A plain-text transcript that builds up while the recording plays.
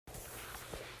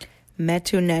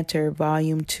Metu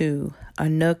Volume 2,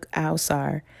 Anuk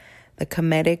Ausar, The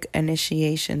Kemetic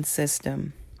Initiation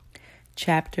System.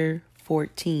 Chapter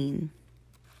 14.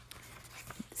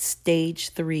 Stage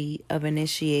 3 of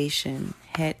Initiation,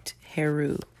 Het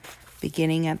Heru,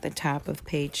 beginning at the top of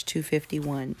page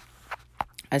 251.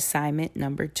 Assignment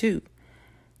number 2.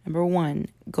 Number 1,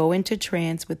 go into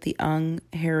trance with the Ung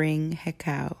Herring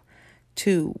Hekau.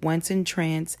 2, once in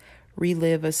trance,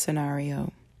 relive a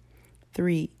scenario.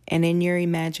 3, and in your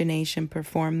imagination,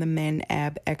 perform the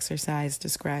Men-Ab exercise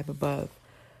described above.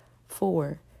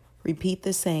 4, repeat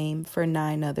the same for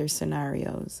 9 other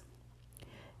scenarios.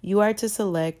 You are to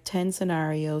select 10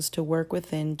 scenarios to work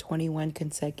within 21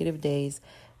 consecutive days,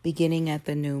 beginning at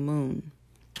the new moon.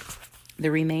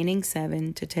 The remaining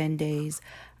 7 to 10 days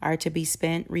are to be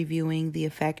spent reviewing the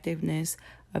effectiveness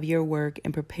of your work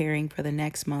and preparing for the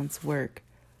next month's work.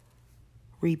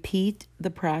 Repeat the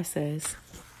process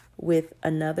with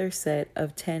another set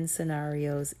of 10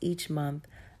 scenarios each month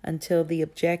until the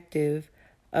objective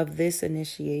of this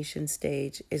initiation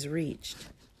stage is reached.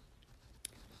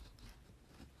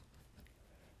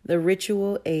 The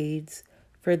ritual aids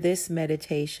for this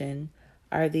meditation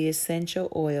are the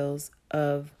essential oils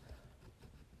of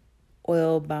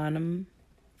oilbanum,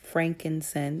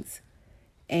 frankincense,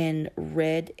 and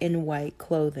red and white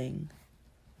clothing.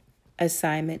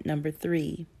 Assignment number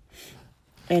 3.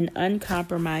 An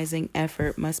uncompromising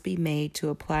effort must be made to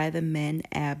apply the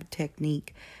Men-Ab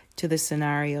technique to the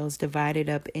scenarios divided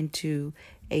up into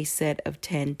a set of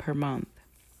 10 per month.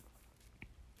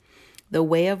 The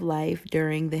way of life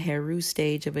during the Heru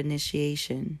stage of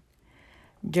initiation.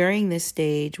 During this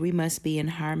stage, we must be in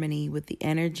harmony with the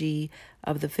energy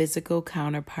of the physical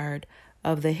counterpart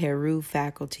of the Heru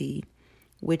faculty,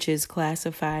 which is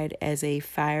classified as a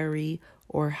fiery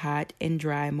or hot and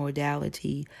dry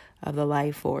modality of the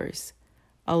life force.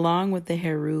 Along with the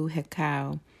Heru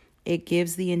Hekau, it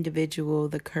gives the individual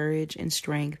the courage and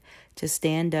strength to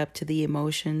stand up to the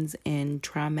emotions and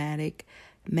traumatic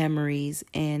memories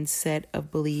and set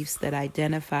of beliefs that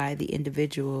identify the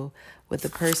individual with the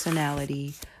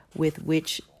personality with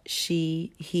which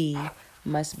he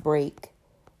must break.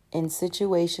 In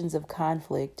situations of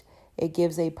conflict, it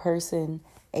gives a person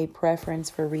a preference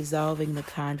for resolving the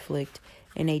conflict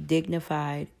in a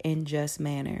dignified and just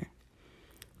manner.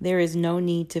 There is no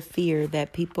need to fear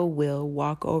that people will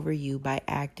walk over you by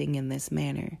acting in this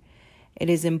manner. It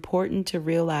is important to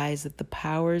realize that the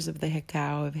powers of the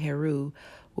Hekau of Heru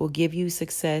will give you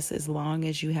success as long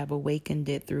as you have awakened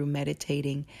it through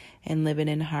meditating and living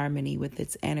in harmony with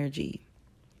its energy.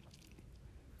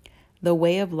 The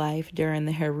way of life during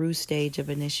the Heru stage of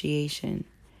initiation.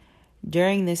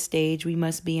 During this stage, we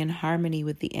must be in harmony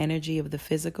with the energy of the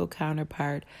physical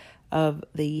counterpart of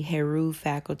the Heru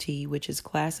faculty, which is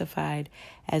classified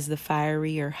as the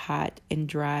fiery or hot and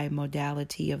dry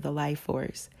modality of the life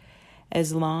force,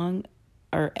 along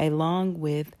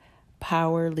with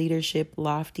power, leadership,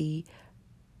 lofty,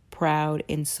 proud,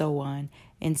 and so on.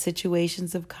 In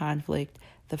situations of conflict,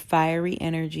 the fiery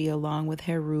energy, along with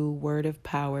Heru, word of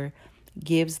power,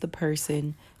 gives the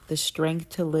person the strength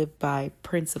to live by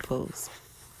principles.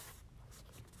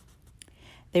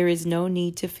 There is no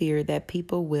need to fear that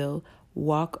people will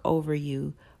walk over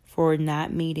you for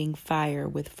not meeting fire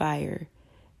with fire.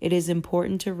 It is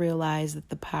important to realize that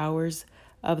the powers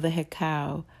of the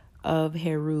Hekau of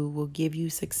Heru will give you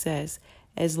success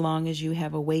as long as you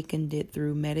have awakened it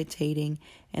through meditating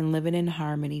and living in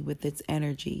harmony with its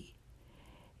energy.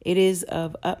 It is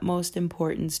of utmost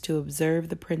importance to observe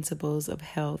the principles of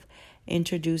health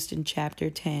introduced in Chapter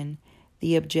 10.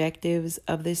 The objectives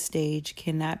of this stage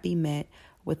cannot be met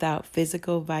without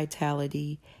physical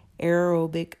vitality.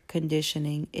 Aerobic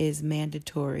conditioning is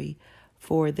mandatory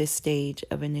for this stage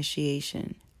of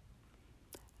initiation.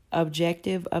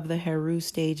 Objective of the Heru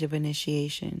stage of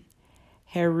initiation.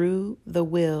 Heru, the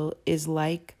will, is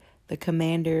like the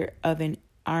commander of an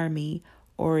army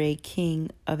or a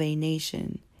king of a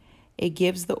nation. It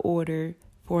gives the order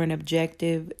for an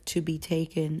objective to be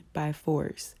taken by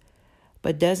force,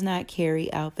 but does not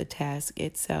carry out the task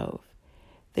itself.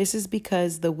 This is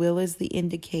because the will is the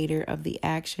indicator of the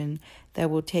action that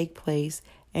will take place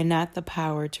and not the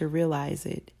power to realize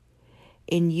it.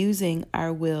 In using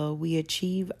our will, we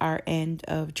achieve our end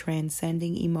of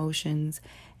transcending emotions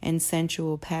and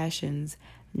sensual passions,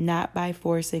 not by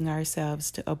forcing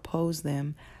ourselves to oppose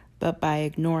them, but by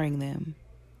ignoring them.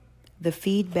 The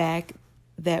feedback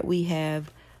that we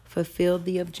have fulfilled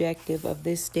the objective of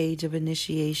this stage of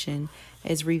initiation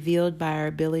is revealed by our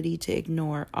ability to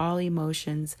ignore all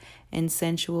emotions and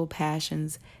sensual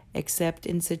passions except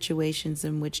in situations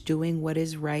in which doing what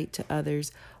is right to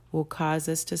others will cause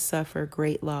us to suffer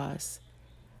great loss.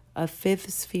 A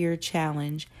fifth sphere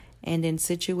challenge, and in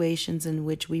situations in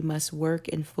which we must work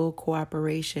in full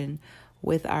cooperation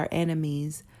with our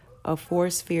enemies, a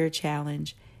fourth sphere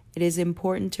challenge, it is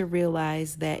important to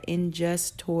realize that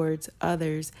injustice towards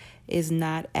others is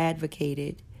not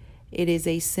advocated. It is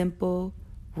a simple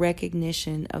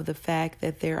recognition of the fact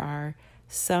that there are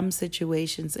some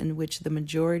situations in which the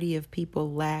majority of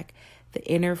people lack the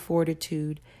inner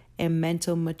fortitude and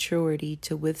mental maturity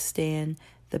to withstand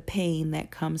the pain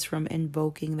that comes from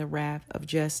invoking the wrath of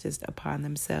justice upon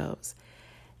themselves,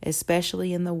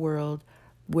 especially in the world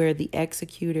where the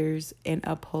executors and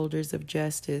upholders of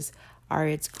justice are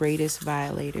its greatest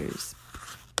violators.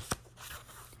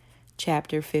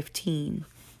 Chapter 15,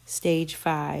 Stage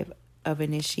 5 of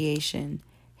Initiation,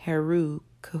 Heru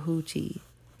Kahuti.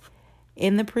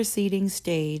 In the preceding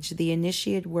stage, the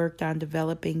initiate worked on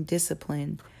developing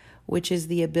discipline, which is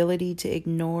the ability to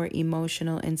ignore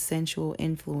emotional and sensual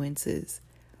influences.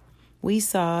 We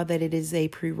saw that it is a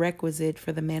prerequisite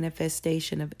for the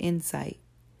manifestation of insight,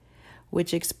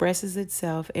 which expresses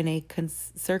itself in a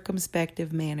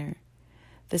circumspective manner.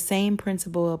 The same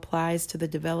principle applies to the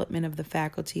development of the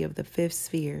faculty of the fifth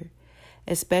sphere,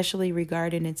 especially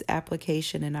regarding its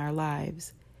application in our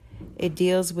lives. It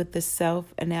deals with the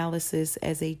self-analysis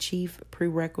as a chief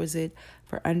prerequisite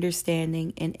for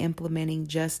understanding and implementing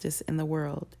justice in the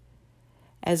world.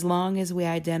 As long as we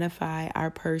identify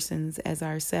our persons as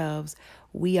ourselves,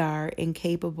 we are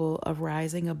incapable of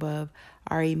rising above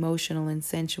our emotional and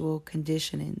sensual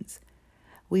conditionings.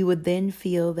 We would then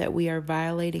feel that we are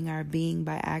violating our being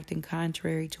by acting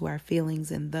contrary to our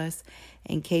feelings and thus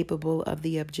incapable of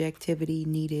the objectivity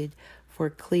needed for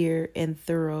clear and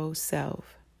thorough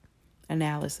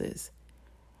self-analysis.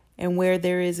 And where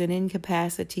there is an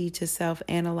incapacity to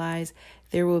self-analyze,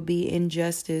 there will be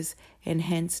injustice and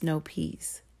hence no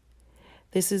peace.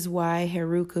 This is why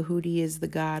Heru Kahuti is the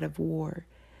god of war.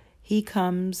 He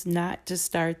comes not to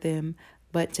start them,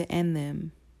 but to end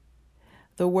them.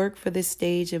 The work for this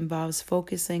stage involves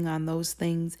focusing on those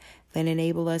things that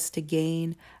enable us to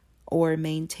gain or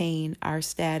maintain our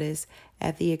status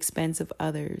at the expense of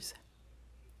others.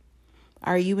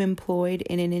 Are you employed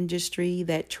in an industry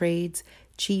that trades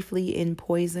chiefly in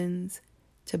poisons,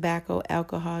 tobacco,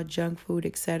 alcohol, junk food,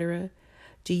 etc.?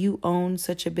 Do you own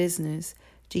such a business?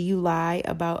 Do you lie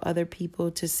about other people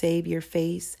to save your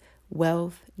face,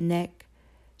 wealth, neck?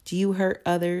 Do you hurt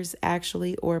others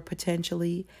actually or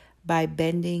potentially by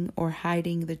bending or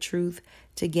hiding the truth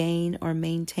to gain or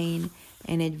maintain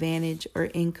an advantage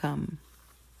or income?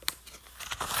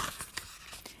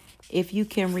 If you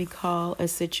can recall a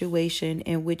situation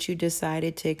in which you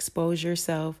decided to expose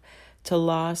yourself to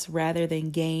loss rather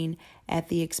than gain at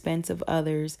the expense of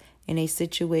others, in a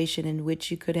situation in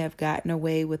which you could have gotten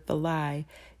away with the lie,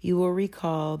 you will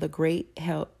recall the great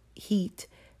heat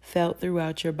felt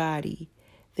throughout your body.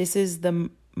 This is the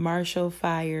martial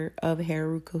fire of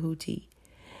Heru Kahuti.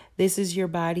 This is your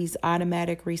body's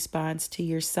automatic response to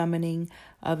your summoning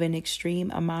of an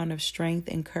extreme amount of strength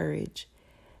and courage.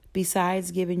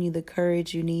 Besides giving you the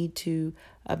courage you need to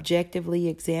objectively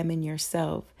examine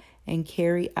yourself and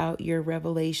carry out your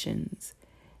revelations,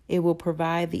 it will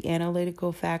provide the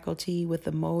analytical faculty with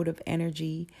the mode of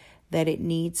energy that it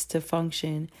needs to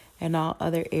function in all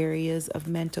other areas of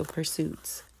mental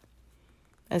pursuits.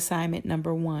 Assignment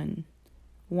number 1.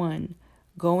 1.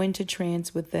 Go into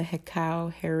trance with the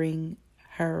Hekau Herring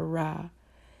Hara.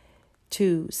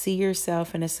 2. See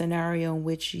yourself in a scenario in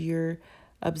which your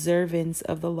observance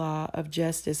of the law of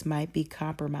justice might be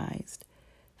compromised.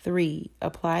 3.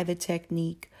 Apply the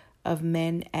technique of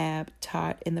Men Ab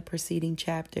taught in the preceding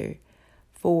chapter.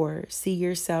 4. See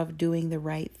yourself doing the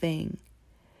right thing.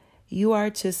 You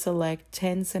are to select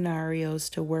 10 scenarios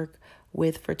to work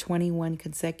with for 21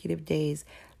 consecutive days,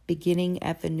 beginning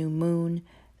at the new moon.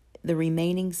 The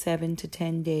remaining 7 to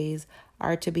 10 days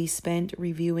are to be spent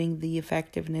reviewing the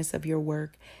effectiveness of your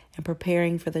work and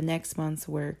preparing for the next month's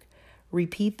work.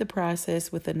 Repeat the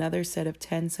process with another set of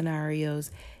 10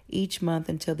 scenarios each month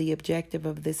until the objective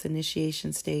of this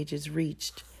initiation stage is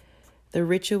reached. The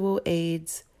ritual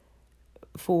aids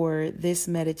for this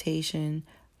meditation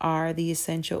are the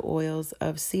essential oils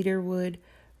of cedarwood,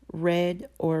 red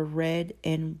or red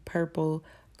and purple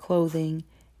clothing,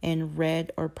 and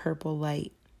red or purple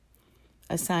light.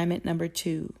 Assignment number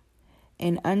 2.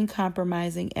 An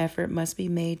uncompromising effort must be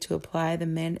made to apply the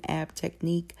Men Ab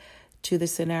technique to the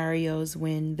scenarios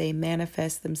when they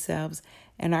manifest themselves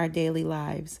in our daily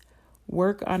lives.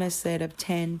 Work on a set of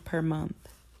 10 per month.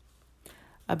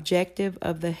 Objective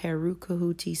of the Heru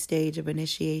Kahuti stage of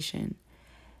initiation.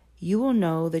 You will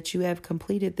know that you have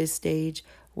completed this stage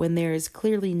when there is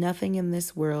clearly nothing in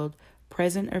this world,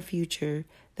 present or future,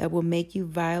 that will make you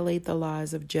violate the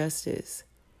laws of justice.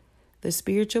 The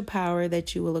spiritual power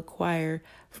that you will acquire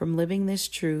from living this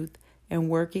truth and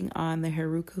working on the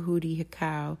Herukahuti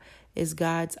Hikau is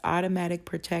God's automatic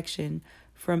protection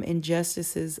from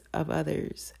injustices of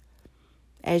others.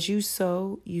 As you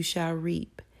sow, you shall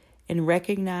reap, and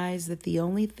recognize that the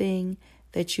only thing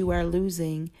that you are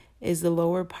losing is the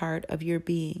lower part of your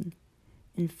being.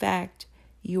 In fact,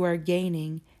 you are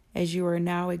gaining as you are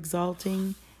now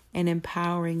exalting and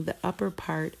empowering the upper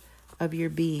part of your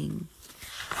being.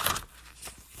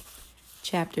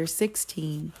 Chapter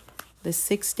 16, the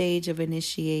sixth stage of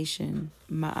initiation,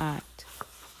 Ma'at.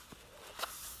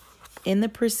 In the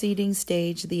preceding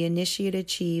stage, the initiate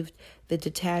achieved the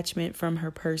detachment from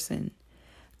her person.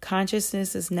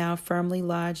 Consciousness is now firmly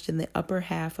lodged in the upper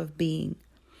half of being.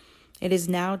 It is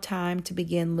now time to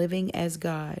begin living as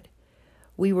God.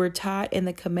 We were taught in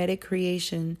the Kemetic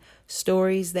creation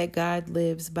stories that God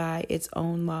lives by its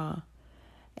own law,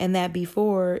 and that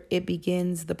before it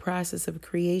begins the process of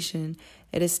creation,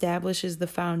 it establishes the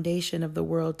foundation of the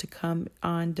world to come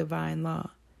on divine law.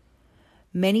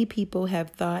 Many people have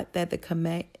thought that the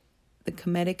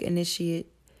Kemetic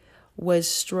initiate was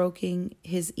stroking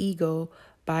his ego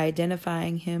by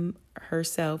identifying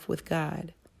herself with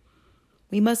God.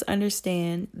 We must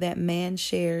understand that man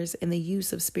shares in the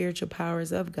use of spiritual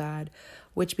powers of God,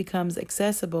 which becomes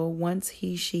accessible once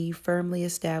she firmly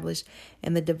established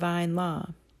in the divine law.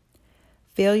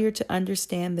 Failure to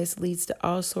understand this leads to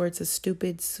all sorts of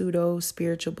stupid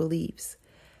pseudo-spiritual beliefs.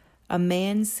 A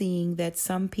man seeing that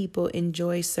some people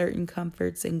enjoy certain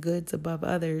comforts and goods above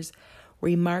others,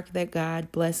 remark that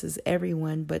God blesses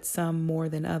everyone but some more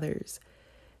than others.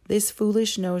 This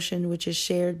foolish notion, which is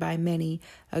shared by many,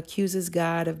 accuses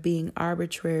God of being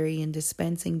arbitrary in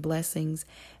dispensing blessings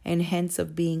and hence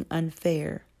of being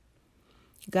unfair.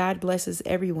 God blesses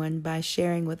everyone by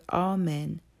sharing with all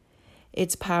men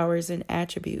its powers and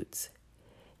attributes.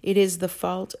 It is the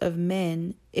fault of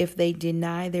men if they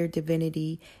deny their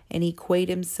divinity and equate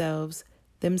themselves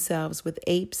with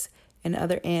apes and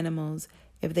other animals,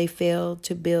 if they fail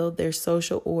to build their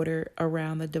social order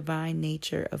around the divine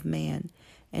nature of man,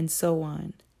 and so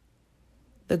on.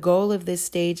 The goal of this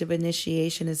stage of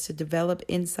initiation is to develop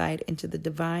insight into the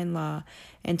divine law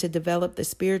and to develop the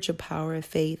spiritual power of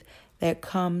faith that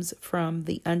comes from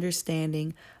the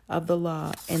understanding of the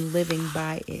law and living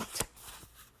by it.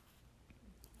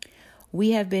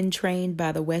 We have been trained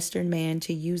by the Western man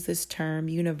to use this term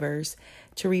universe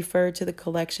to refer to the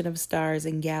collection of stars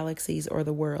and galaxies or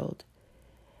the world.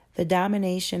 The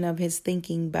domination of his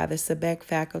thinking by the Sebek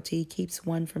faculty keeps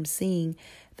one from seeing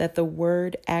that the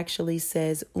word actually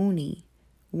says uni,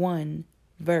 one,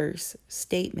 verse,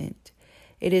 statement.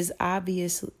 It is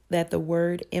obvious that the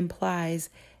word implies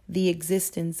the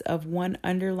existence of one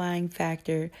underlying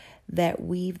factor that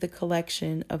weave the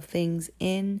collection of things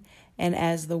in and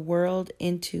as the world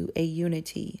into a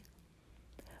unity.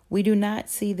 We do not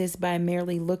see this by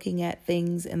merely looking at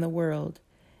things in the world.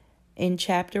 In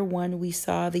Chapter 1, we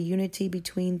saw the unity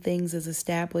between things as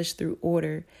established through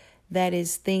order, that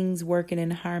is, things working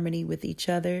in harmony with each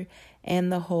other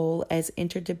and the whole as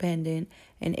interdependent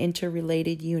and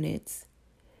interrelated units,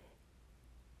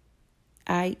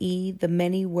 i.e., the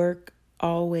many work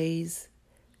always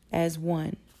as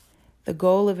one. The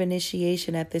goal of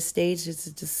initiation at this stage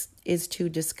is to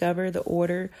discover the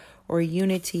order or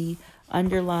unity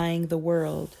underlying the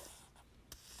world.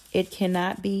 It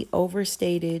cannot be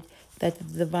overstated that the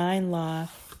divine law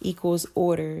equals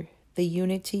order, the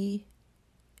unity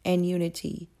and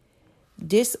unity.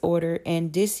 Disorder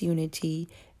and disunity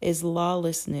is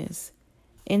lawlessness.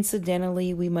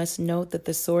 Incidentally, we must note that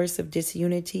the source of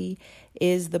disunity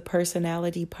is the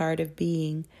personality part of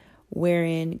being,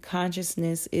 wherein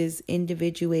consciousness is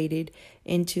individuated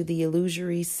into the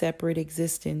illusory separate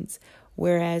existence,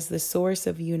 whereas the source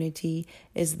of unity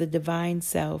is the divine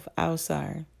self,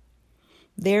 Ausar.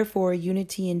 Therefore,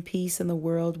 unity and peace in the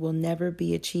world will never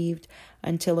be achieved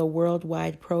until a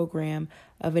worldwide program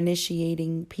of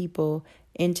initiating people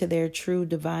into their true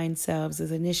divine selves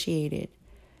is initiated.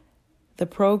 The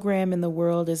program in the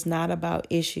world is not about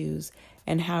issues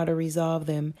and how to resolve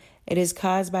them. It is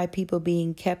caused by people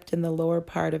being kept in the lower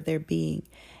part of their being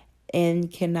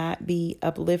and cannot be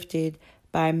uplifted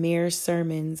by mere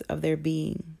sermons of their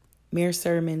being. Mere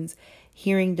sermons,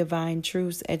 hearing divine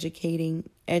truths,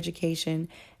 education,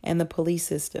 and the police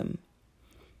system.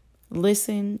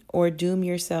 Listen or doom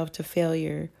yourself to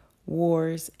failure,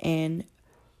 wars, and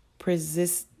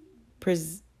pestilence.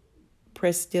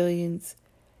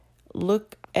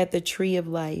 Look at the tree of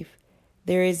life.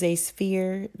 There is a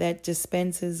sphere that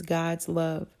dispenses God's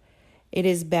love. It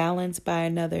is balanced by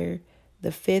another,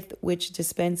 the fifth, which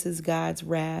dispenses God's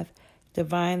wrath.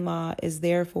 Divine law is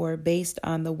therefore based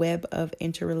on the web of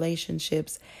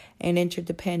interrelationships and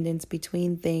interdependence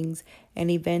between things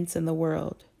and events in the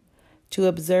world. To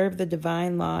observe the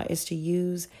divine law is to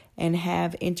use and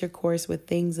have intercourse with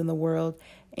things in the world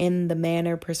in the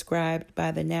manner prescribed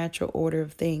by the natural order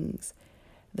of things.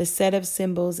 The set of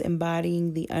symbols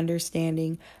embodying the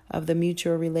understanding of the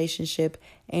mutual relationship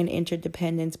and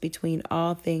interdependence between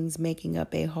all things making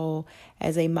up a whole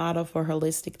as a model for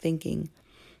holistic thinking.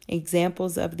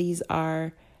 Examples of these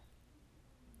are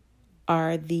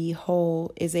the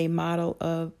whole is a model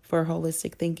for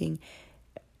holistic thinking.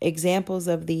 Examples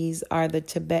of these are the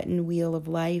Tibetan wheel of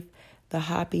life, the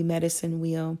Hopi medicine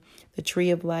wheel, the tree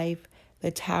of life, the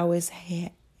Taoist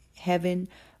heaven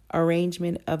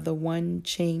arrangement of the One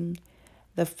Ching,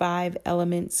 the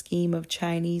 5-element scheme of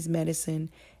Chinese medicine,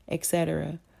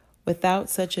 etc. Without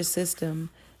such a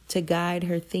system to guide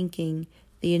her thinking,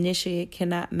 the initiate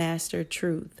cannot master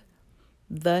truth.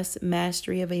 Thus,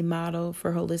 mastery of a model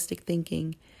for holistic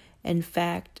thinking, in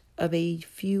fact, of a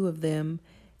few of them,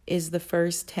 is the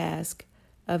first task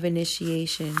of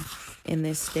initiation in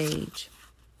this stage.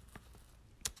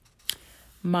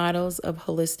 Models of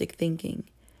holistic thinking.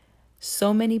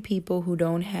 So many people who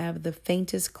don't have the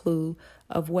faintest clue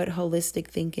of what holistic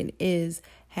thinking is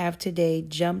have today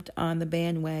jumped on the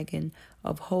bandwagon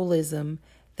of holism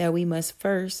that we must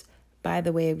first, by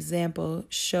the way of example,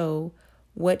 show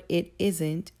what it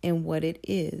isn't and what it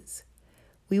is.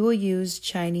 We will use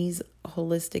Chinese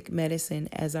holistic medicine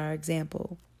as our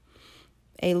example.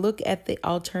 A look at the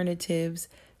alternatives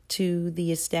to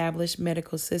the established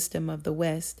medical system of the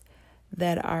West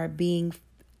that are being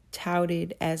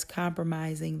touted as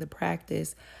compromising the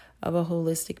practice of a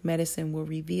holistic medicine will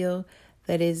reveal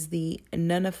that is the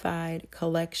nullified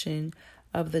collection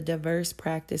of the diverse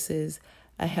practices.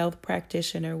 A health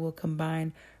practitioner will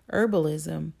combine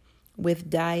herbalism with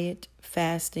diet,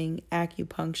 fasting,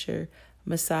 acupuncture,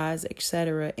 massage,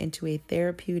 etc. into a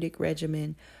therapeutic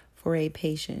regimen for a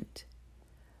patient.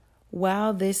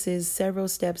 While this is several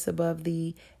steps above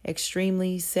the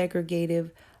extremely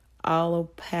segregative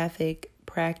allopathic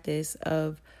practice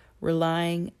of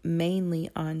relying mainly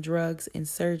on drugs and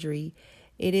surgery,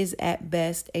 it is at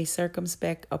best a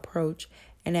circumspect approach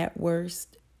and at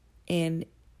worst an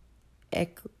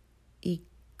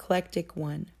eclectic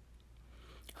one.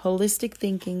 Holistic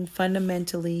thinking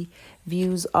fundamentally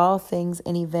views all things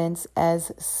and events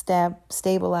as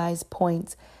stabilized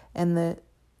points in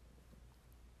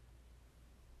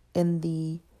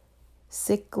the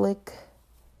cyclic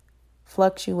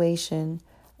fluctuation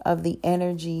of the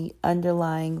energy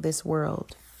underlying this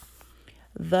world.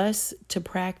 Thus, to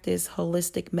practice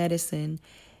holistic medicine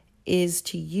is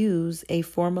to use a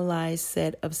formalized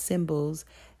set of symbols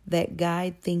that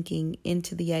guide thinking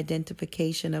into the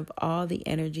identification of all the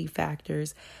energy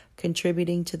factors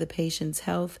contributing to the patient's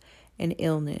health and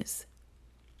illness.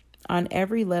 On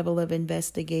every level of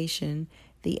investigation,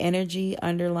 the energy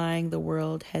underlying the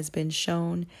world has been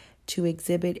shown to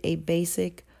exhibit a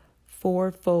basic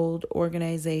fourfold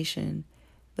organization.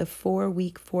 The 4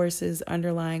 weak forces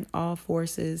underlying all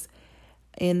forces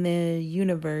in the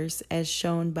universe, as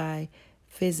shown by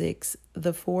physics,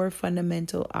 the 4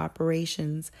 fundamental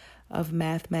operations of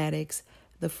mathematics,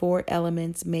 the 4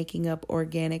 elements making up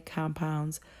organic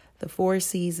compounds, the 4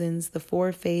 seasons, the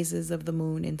 4 phases of the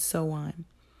moon, and so on.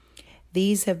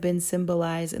 These have been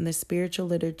symbolized in the spiritual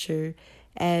literature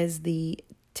as the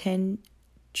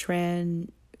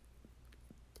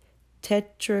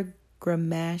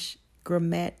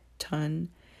tetragrammaton,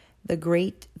 the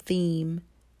great theme,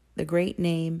 the great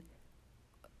name,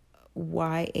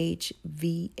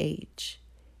 YHVH,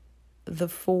 the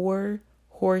 4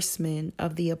 horsemen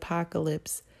of the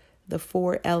apocalypse, the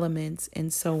 4 elements,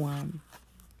 and so on.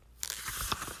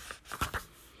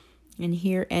 And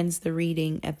here ends the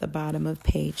reading at the bottom of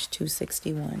page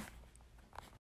 261.